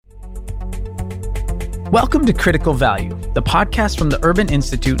Welcome to Critical Value, the podcast from the Urban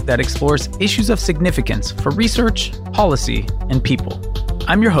Institute that explores issues of significance for research, policy, and people.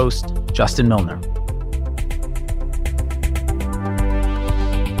 I'm your host, Justin Milner.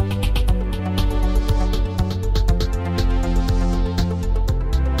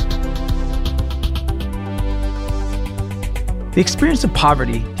 The experience of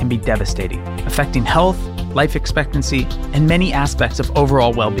poverty can be devastating, affecting health, life expectancy, and many aspects of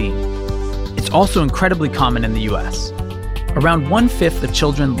overall well-being. It's also incredibly common in the U.S. Around 1/5 of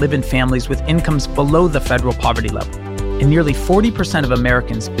children live in families with incomes below the federal poverty level, and nearly 40% of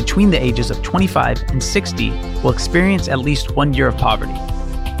Americans between the ages of 25 and 60 will experience at least 1 year of poverty.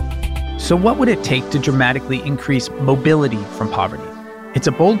 So what would it take to dramatically increase mobility from poverty? It's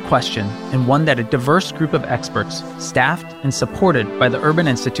a bold question, and one that a diverse group of experts, staffed and supported by the Urban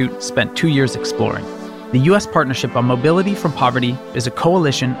Institute, spent 2 years exploring. The U.S. Partnership on Mobility from Poverty is a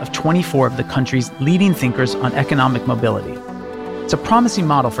coalition of 24 of the country's leading thinkers on economic mobility. It's a promising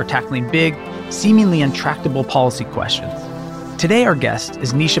model for tackling big, seemingly intractable policy questions. Today, our guest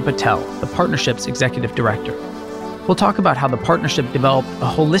is Nisha Patel, the partnership's executive director. We'll talk about how the partnership developed a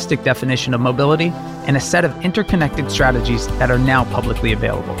holistic definition of mobility and a set of interconnected strategies that are now publicly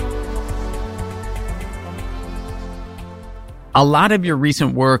available. A lot of your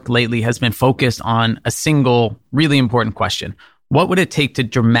recent work lately has been focused on a single, really important question. What would it take to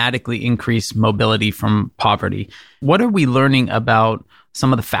dramatically increase mobility from poverty? What are we learning about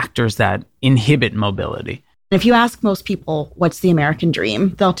some of the factors that inhibit mobility? If you ask most people, what's the American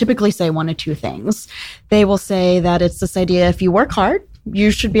dream? They'll typically say one of two things. They will say that it's this idea, if you work hard,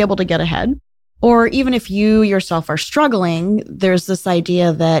 you should be able to get ahead. Or even if you yourself are struggling, there's this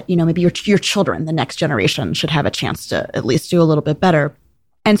idea that, maybe your children, the next generation, should have a chance to at least do a little bit better.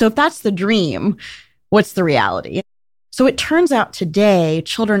 And so if that's the dream, what's the reality? So it turns out today,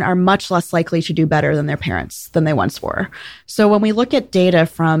 children are much less likely to do better than their parents than they once were. So when we look at data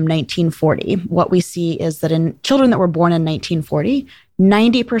from 1940, what we see is that in children that were born in 1940,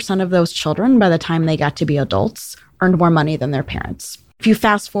 90% of those children, by the time they got to be adults, earned more money than their parents. If you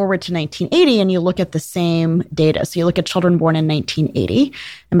fast forward to 1980 and you look at the same data, so you look at children born in 1980,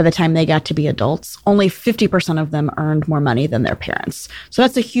 and by the time they got to be adults, only 50% of them earned more money than their parents. So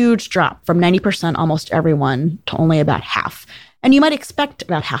that's a huge drop from 90%, almost everyone, to only about half. And you might expect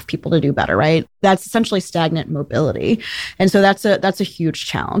about half people to do better, right? That's essentially stagnant mobility. And so that's a huge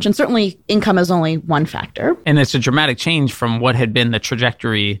challenge. And certainly income is only one factor. And it's a dramatic change from what had been the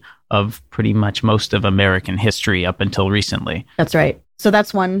trajectory of pretty much most of American history up until recently. That's right. So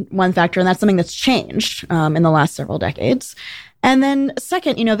that's one factor, and that's something that's changed in the last several decades. And then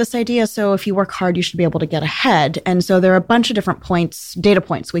second, this idea, so if you work hard, you should be able to get ahead. And so there are a bunch of different data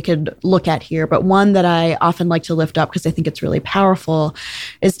points we could look at here. But one that I often like to lift up because I think it's really powerful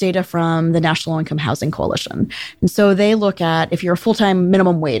is data from the National Low-Income Housing Coalition. And so they look at if you're a full-time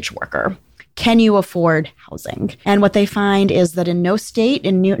minimum wage worker, can you afford housing? And what they find is that in no state,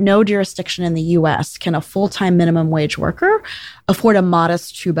 in no jurisdiction in the U.S., can a full-time minimum wage worker afford a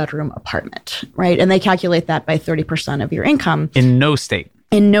modest 2-bedroom apartment, right? And they calculate that by 30% of your income. In no state.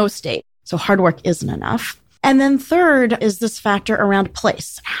 In no state. So hard work isn't enough. And then third is this factor around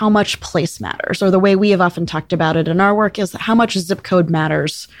place, how much place matters, or the way we have often talked about it in our work is how much zip code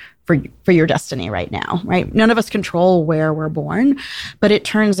matters for your destiny right now, right? None of us control where we're born, but it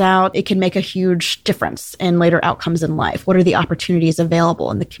turns out it can make a huge difference in later outcomes in life. What are the opportunities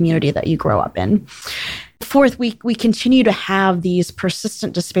available in the community that you grow up in? Fourth, we continue to have these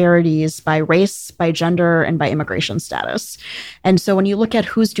persistent disparities by race, by gender, and by immigration status. And so when you look at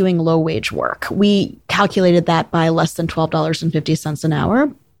who's doing low-wage work, we calculated that by less than $12.50 an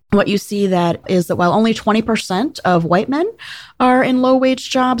hour. What you see is that while only 20% of white men are in low-wage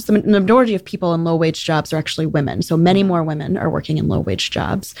jobs, the majority of people in low-wage jobs are actually women. So many more women are working in low-wage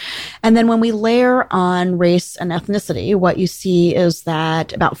jobs. And then when we layer on race and ethnicity, what you see is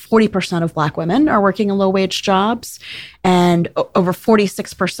that about 40% of Black women are working in low-wage jobs and over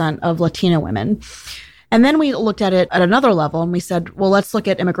 46% of Latina women. And then we looked at it at another level and we said, well, let's look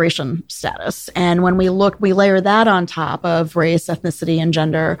at immigration status. And when we layer that on top of race, ethnicity, and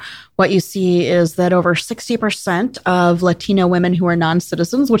gender, what you see is that over 60% of Latino women who are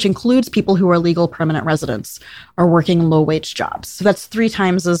non-citizens, which includes people who are legal permanent residents, are working in low-wage jobs. So that's 3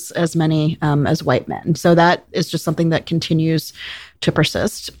 times as many as white men. So that is just something that continues to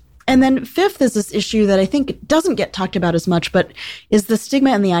persist. And then fifth is this issue that I think doesn't get talked about as much, but is the stigma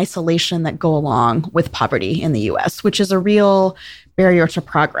and the isolation that go along with poverty in the U.S., which is a real barrier to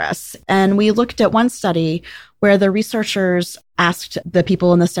progress. And we looked at one study where the researchers asked the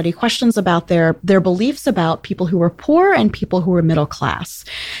people in the study questions about their beliefs about people who were poor and people who were middle class.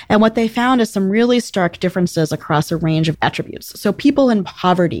 And what they found is some really stark differences across a range of attributes. So people in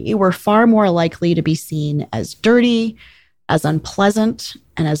poverty were far more likely to be seen as dirty, as unpleasant,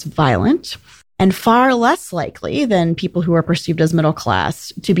 and as violent, and far less likely than people who are perceived as middle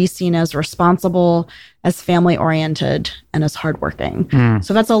class to be seen as responsible, as family-oriented, and as hardworking.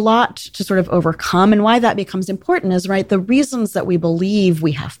 So that's a lot to sort of overcome. And why that becomes important is, right, the reasons that we believe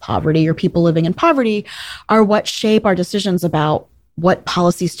we have poverty or people living in poverty are what shape our decisions about what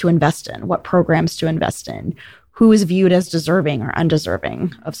policies to invest in, what programs to invest in, who is viewed as deserving or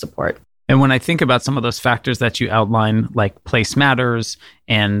undeserving of support. And when I think about some of those factors that you outline, like place matters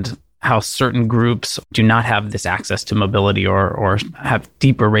and how certain groups do not have this access to mobility or have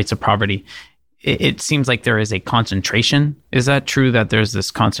deeper rates of poverty, it seems like there is a concentration. Is that true, that there's this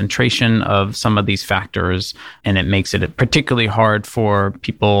concentration of some of these factors, and it makes it particularly hard for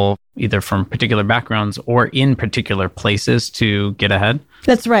people either from particular backgrounds or in particular places to get ahead?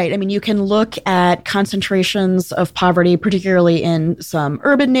 That's right. I mean, you can look at concentrations of poverty, particularly in some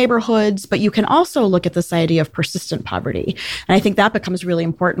urban neighborhoods, but you can also look at this idea of persistent poverty. And I think that becomes really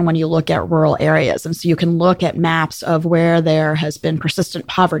important when you look at rural areas. And so you can look at maps of where there has been persistent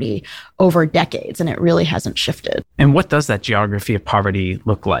poverty over decades, and it really hasn't shifted. And what does that geography of poverty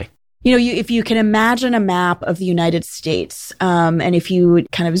look like? You know, if you can imagine a map of the United States, and if you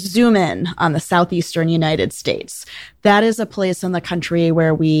kind of zoom in on the southeastern United States, that is a place in the country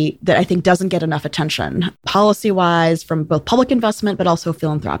that I think doesn't get enough attention policy-wise from both public investment, but also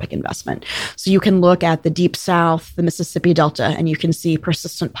philanthropic investment. So you can look at the Deep South, the Mississippi Delta, and you can see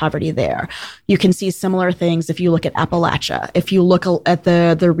persistent poverty there. You can see similar things if you look at Appalachia, if you look at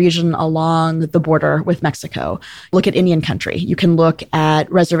the region along the border with Mexico, look at Indian country. You can look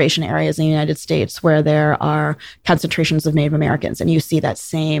at reservation areas in the United States where there are concentrations of Native Americans, and you see that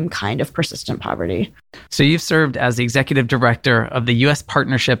same kind of persistent poverty. So you've served as the executive director of the U.S.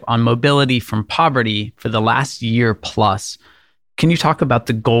 Partnership on Mobility from Poverty for the last year plus. Can you talk about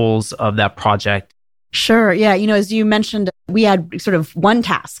the goals of that project? Sure. Yeah. You know, as you mentioned, we had sort of one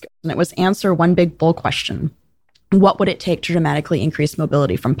task, and it was answer one big bull question. What would it take to dramatically increase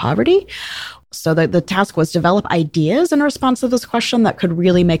mobility from poverty? So the task was develop ideas in response to this question that could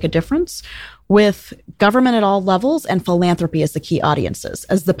really make a difference, with government at all levels and philanthropy as the key audiences,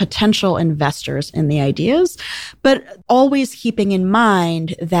 as the potential investors in the ideas, but always keeping in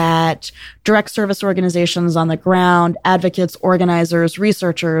mind that direct service organizations on the ground, advocates, organizers,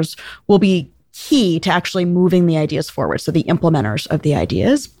 researchers will be key to actually moving the ideas forward. So the implementers of the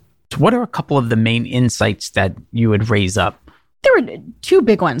ideas. What are a couple of the main insights that you would raise up? There were two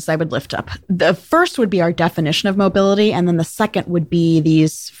big ones I would lift up. The first would be our definition of mobility, and then the second would be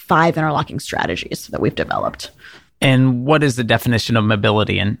these 5 interlocking strategies that we've developed. And what is the definition of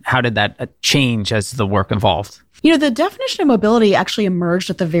mobility, and how did that change as the work evolved? You know, the definition of mobility actually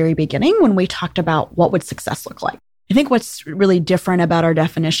emerged at the very beginning when we talked about what would success look like. I think what's really different about our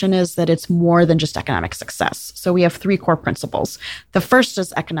definition is that it's more than just economic success. So we have 3 core principles. The first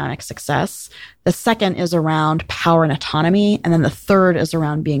is economic success. The second is around power and autonomy. And then the third is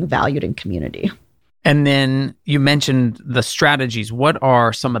around being valued in community. And then you mentioned the strategies. What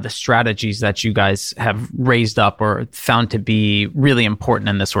are some of the strategies that you guys have raised up or found to be really important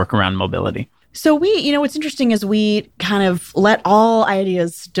in this work around mobility? So what's interesting is we kind of let all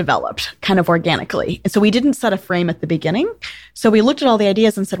ideas develop kind of organically. And so we didn't set a frame at the beginning. So we looked at all the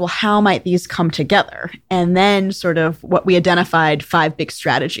ideas and said, well, how might these come together? And then sort of what we identified 5 big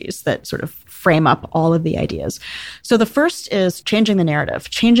strategies that sort of frame up all of the ideas. So the first is changing the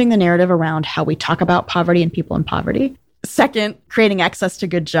narrative around how we talk about poverty and people in poverty. Second, creating access to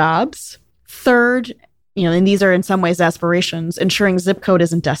good jobs. Third, and these are in some ways aspirations, ensuring zip code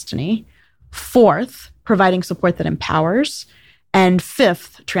isn't destiny. Fourth, providing support that empowers. And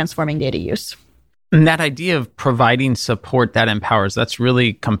fifth, transforming data use. And that idea of providing support that empowers, that's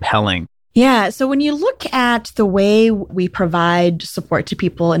really compelling. Yeah. So when you look at the way we provide support to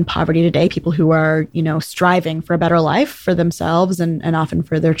people in poverty today, people who are, striving for a better life for themselves and often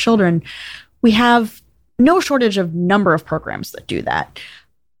for their children, we have no shortage of number of programs that do that.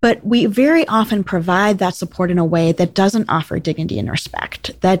 But we very often provide that support in a way that doesn't offer dignity and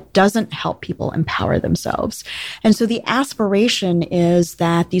respect, that doesn't help people empower themselves. And so the aspiration is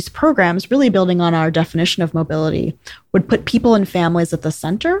that these programs, really building on our definition of mobility, would put people and families at the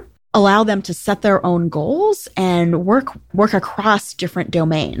center, allow them to set their own goals and work across different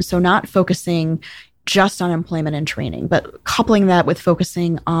domains. So not focusing just on employment and training, but coupling that with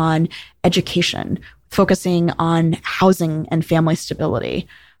focusing on education, focusing on housing and family stability,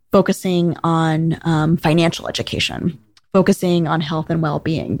 focusing on financial education, focusing on health and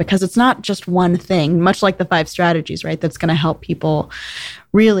well-being, because it's not just one thing, much like the 5 strategies, right, that's going to help people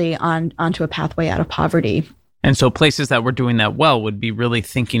really onto a pathway out of poverty. And so places that were doing that well would be really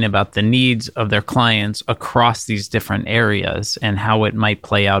thinking about the needs of their clients across these different areas and how it might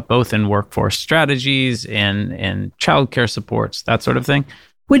play out both in workforce strategies and childcare supports, that sort of thing.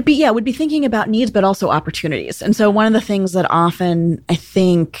 Would be thinking about needs, but also opportunities. And so one of the things that often I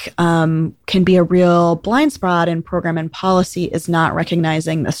think can be a real blind spot in program and policy is not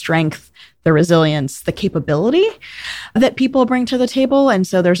recognizing the strength, the resilience, the capability that people bring to the table. And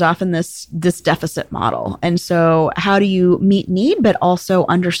so there's often this deficit model. And so how do you meet need, but also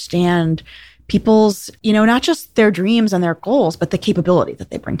understand people's, not just their dreams and their goals, but the capability that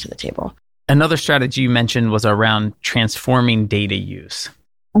they bring to the table. Another strategy you mentioned was around transforming data use.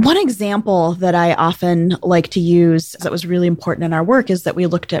 One example that I often like to use that was really important in our work is that we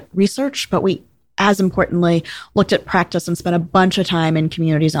looked at research, but we, as importantly, looked at practice and spent a bunch of time in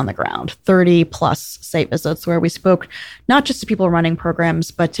communities on the ground, 30 plus site visits where we spoke not just to people running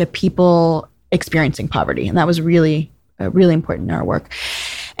programs, but to people experiencing poverty. And that was really important in our work.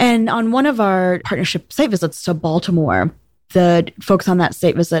 And on one of our partnership site visits to Baltimore, the folks on that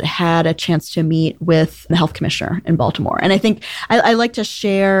state visit had a chance to meet with the health commissioner in Baltimore. And I think I like to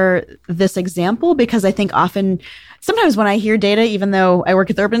share this example because I think sometimes when I hear data, even though I work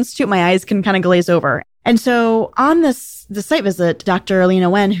at the Urban Institute, my eyes can kind of glaze over. And so on the site visit, Dr. Alina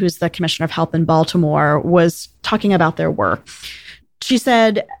Wen, who's the commissioner of health in Baltimore, was talking about their work. She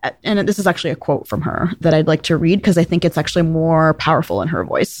said, and this is actually a quote from her that I'd like to read because I think it's actually more powerful in her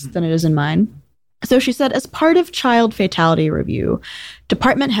voice than it is in mine. So she said, as part of child fatality review,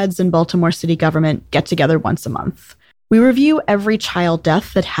 department heads in Baltimore city government get together once a month. We review every child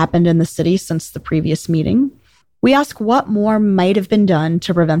death that happened in the city since the previous meeting. We ask what more might have been done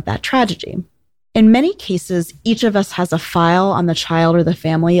to prevent that tragedy. In many cases, each of us has a file on the child or the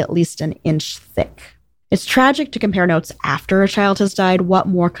family at least an inch thick. It's tragic to compare notes after a child has died. What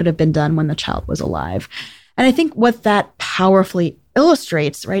more could have been done when the child was alive? And I think what that powerfully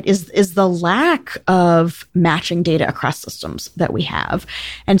illustrates, right, is the lack of matching data across systems that we have.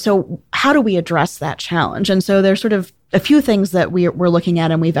 And so how do we address that challenge? And so there's sort of a few things that we're looking at,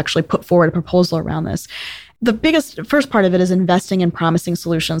 and we've actually put forward a proposal around this. The first part of it is investing in promising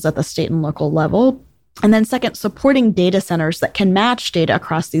solutions at the state and local level. And then second, supporting data centers that can match data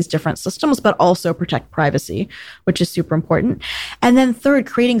across these different systems, but also protect privacy, which is super important. And then third,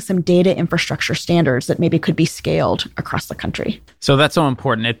 creating some data infrastructure standards that maybe could be scaled across the country. So that's so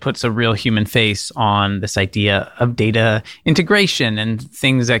important. It puts a real human face on this idea of data integration and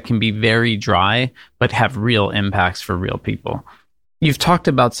things that can be very dry, but have real impacts for real people. You've talked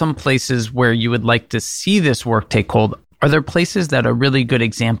about some places where you would like to see this work take hold. Are there places that are really good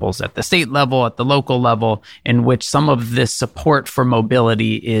examples at the state level, at the local level, in which some of this support for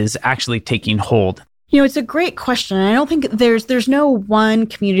mobility is actually taking hold? It's a great question. And I don't think there's no one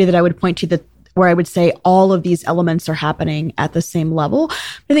community that I would point to where I would say all of these elements are happening at the same level.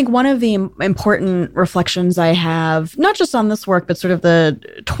 I think one of the important reflections I have, not just on this work, but sort of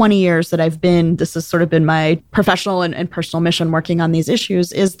the 20 years that this has sort of been my professional and personal mission working on these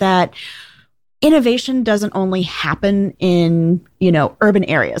issues, is that innovation doesn't only happen in, urban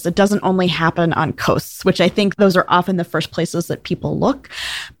areas. It doesn't only happen on coasts, which I think those are often the first places that people look.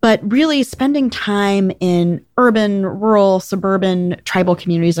 But really spending time in urban, rural, suburban, tribal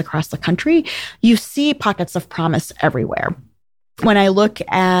communities across the country, you see pockets of promise everywhere. When I look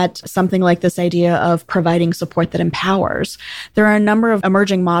at something like this idea of providing support that empowers, there are a number of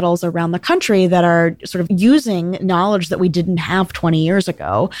emerging models around the country that are sort of using knowledge that we didn't have 20 years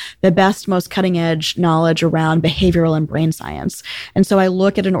ago, the best, most cutting edge knowledge around behavioral and brain science. And so I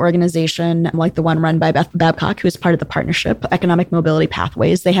look at an organization like the one run by Beth Babcock, who is part of the partnership, Economic Mobility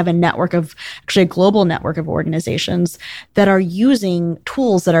Pathways. They have a global network of organizations that are using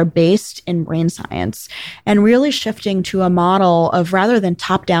tools that are based in brain science and really shifting to a model of, rather than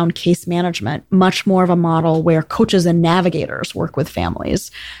top-down case management, much more of a model where coaches and navigators work with families,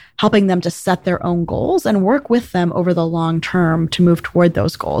 helping them to set their own goals and work with them over the long term to move toward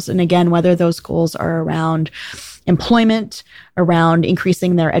those goals. And again, whether those goals are around employment, around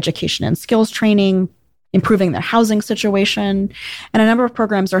increasing their education and skills training, improving their housing situation. And a number of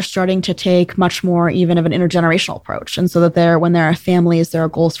programs are starting to take much more even of an intergenerational approach. And so that when there are families, there are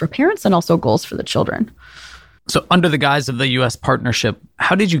goals for parents and also goals for the children. So under the guise of the U.S. partnership,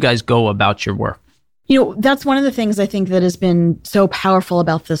 how did you guys go about your work? That's one of the things I think that has been so powerful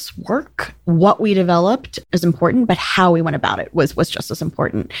about this work. What we developed is important, but how we went about it was just as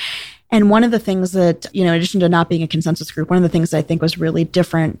important. And one of the things that, in addition to not being a consensus group, one of the things that I think was really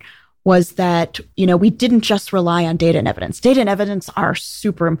different was that, we didn't just rely on data and evidence. Data and evidence are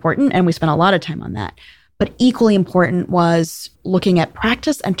super important, and we spent a lot of time on that. But equally important was looking at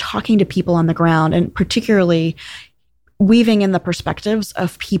practice and talking to people on the ground, and particularly weaving in the perspectives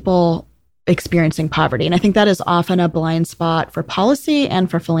of people experiencing poverty. And I think that is often a blind spot for policy and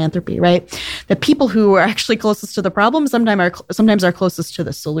for philanthropy, right? The people who are actually closest to the problem sometimes are closest to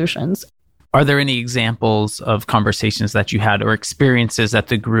the solutions. Are there any examples of conversations that you had or experiences that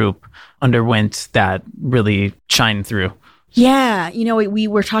the group underwent that really shine through? Yeah. We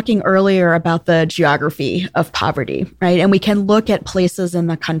were talking earlier about the geography of poverty, right? And we can look at places in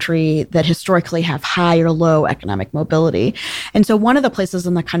the country that historically have high or low economic mobility. And so one of the places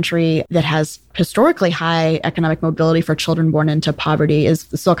in the country that has historically high economic mobility for children born into poverty is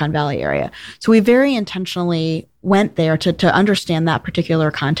the Silicon Valley area. So we very intentionally went there to understand that particular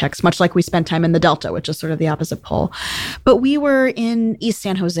context, much like we spent time in the Delta, which is sort of the opposite pole. But we were in East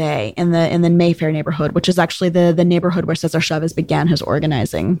San Jose in the Mayfair neighborhood, which is actually the neighborhood where Cesar Chavez began his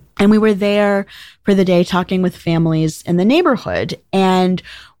organizing. And we were there for the day talking with families in the neighborhood. And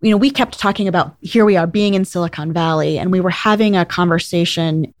we kept talking about, here we are being in Silicon Valley, and we were having a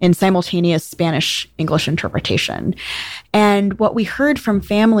conversation in simultaneous Spanish-English interpretation. And what we heard from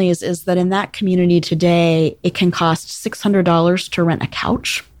families is that in that community today, it can cost $600 to rent a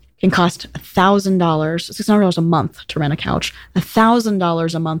couch. It can cost $1,000, $600 a month to rent a couch,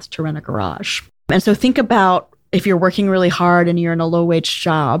 $1,000 a month to rent a garage. And so think about if you're working really hard and you're in a low-wage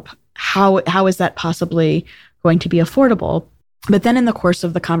job, how is that possibly going to be affordable? But then in the course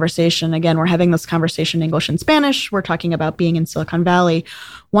of the conversation, again, we're having this conversation in English and Spanish. We're talking about being in Silicon Valley.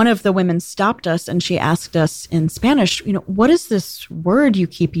 One of the women stopped us and she asked us in Spanish, what is this word you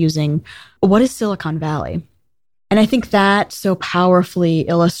keep using? What is Silicon Valley? And I think that so powerfully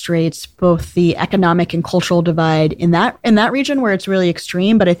illustrates both the economic and cultural divide in that region where it's really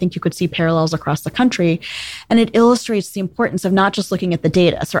extreme, but I think you could see parallels across the country. And it illustrates the importance of not just looking at the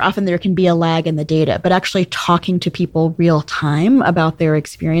data. So often there can be a lag in the data, but actually talking to people real time about their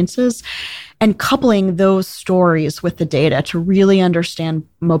experiences and coupling those stories with the data to really understand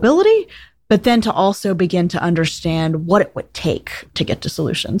mobility, but then to also begin to understand what it would take to get to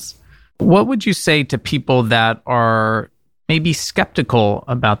solutions. What would you say to people that are maybe skeptical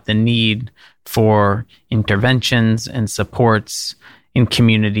about the need for interventions and supports in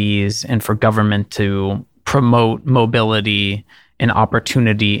communities and for government to promote mobility and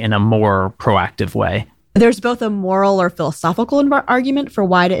opportunity in a more proactive way? There's both a moral or philosophical argument for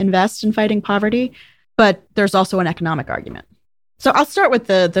why to invest in fighting poverty, but there's also an economic argument. So I'll start with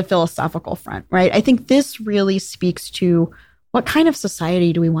the philosophical front, right? I think this really speaks to what kind of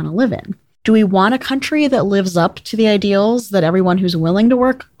society do we want to live in? Do we want a country that lives up to the ideals that everyone who's willing to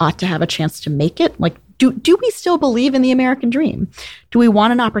work ought to have a chance to make it? Like, do we still believe in the American dream? Do we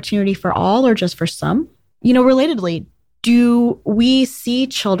want an opportunity for all or just for some? Relatedly, do we see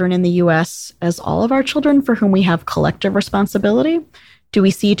children in the U.S. as all of our children for whom we have collective responsibility? Do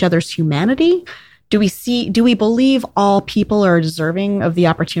we see each other's humanity? Do we believe all people are deserving of the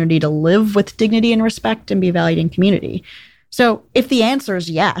opportunity to live with dignity and respect and be valued in community? So if the answer is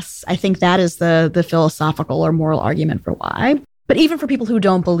yes, I think that is the philosophical or moral argument for why. But even for people who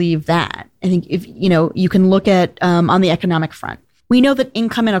don't believe that, I think if you can look at on the economic front, we know that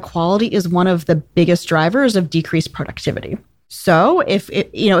income inequality is one of the biggest drivers of decreased productivity. So if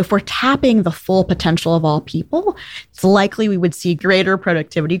we're tapping the full potential of all people, it's likely we would see greater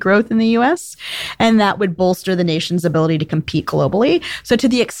productivity growth in the U.S., and that would bolster the nation's ability to compete globally. So to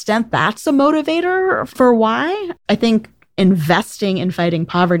the extent that's a motivator for why, I think investing in fighting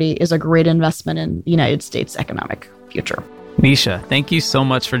poverty is a great investment in the United States' economic future. Nisha, thank you so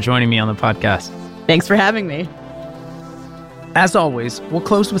much for joining me on the podcast. Thanks for having me. As always, we'll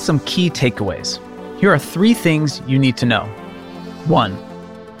close with some key takeaways. Here are 3 things you need to know. 1,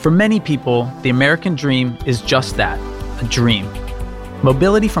 for many people, the American dream is just that, a dream.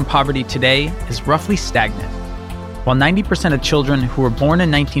 Mobility from poverty today is roughly stagnant. While 90% of children who were born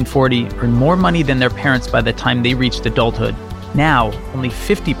in 1940 earn more money than their parents by the time they reached adulthood, now only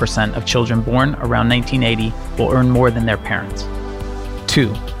 50% of children born around 1980 will earn more than their parents.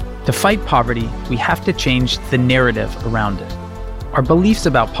 2, to fight poverty, we have to change the narrative around it. Our beliefs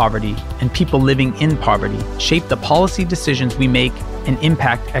about poverty and people living in poverty shape the policy decisions we make and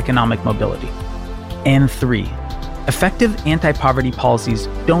impact economic mobility. And 3, effective anti-poverty policies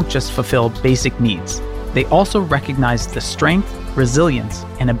don't just fulfill basic needs. They also recognize the strength, resilience,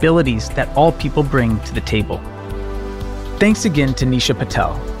 and abilities that all people bring to the table. Thanks again to Nisha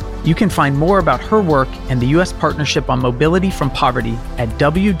Patel. You can find more about her work and the U.S. Partnership on Mobility from Poverty at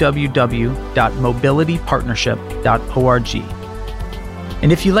www.mobilitypartnership.org.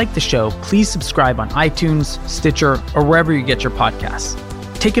 And if you like the show, please subscribe on iTunes, Stitcher, or wherever you get your podcasts.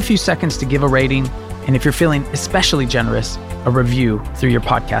 Take a few seconds to give a rating, and if you're feeling especially generous, a review through your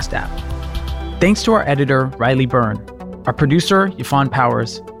podcast app. Thanks to our editor, Riley Byrne, our producer, Yvonne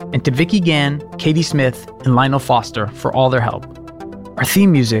Powers, and to Vicky Gann, Katie Smith, and Lionel Foster for all their help. Our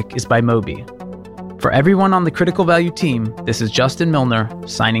theme music is by Moby. For everyone on the Critical Value team, this is Justin Milner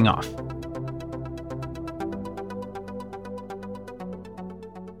signing off.